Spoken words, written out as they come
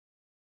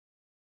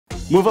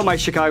Move up my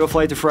Chicago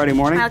flight to Friday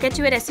morning. I'll get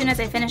to it as soon as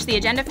I finish the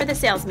agenda for the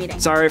sales meeting.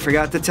 Sorry, I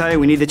forgot to tell you.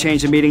 We need to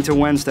change the meeting to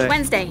Wednesday.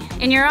 Wednesday.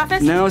 In your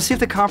office? No, see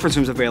if the conference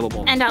room's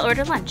available. And I'll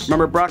order lunch.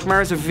 Remember,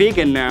 Brockmeyer's a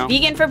vegan now.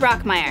 Vegan for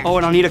Brockmeyer. Oh,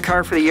 and I'll need a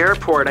car for the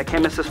airport. I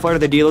can't miss this flight or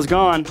the deal is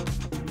gone.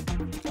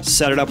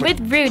 Set it up with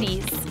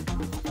Rudy's.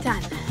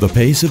 Done. The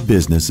pace of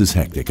business is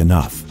hectic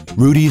enough.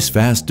 Rudy's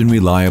fast and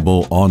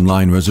reliable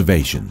online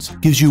reservations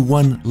gives you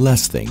one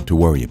less thing to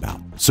worry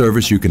about.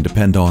 Service you can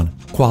depend on,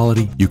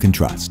 quality you can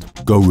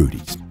trust. Go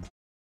Rudy's.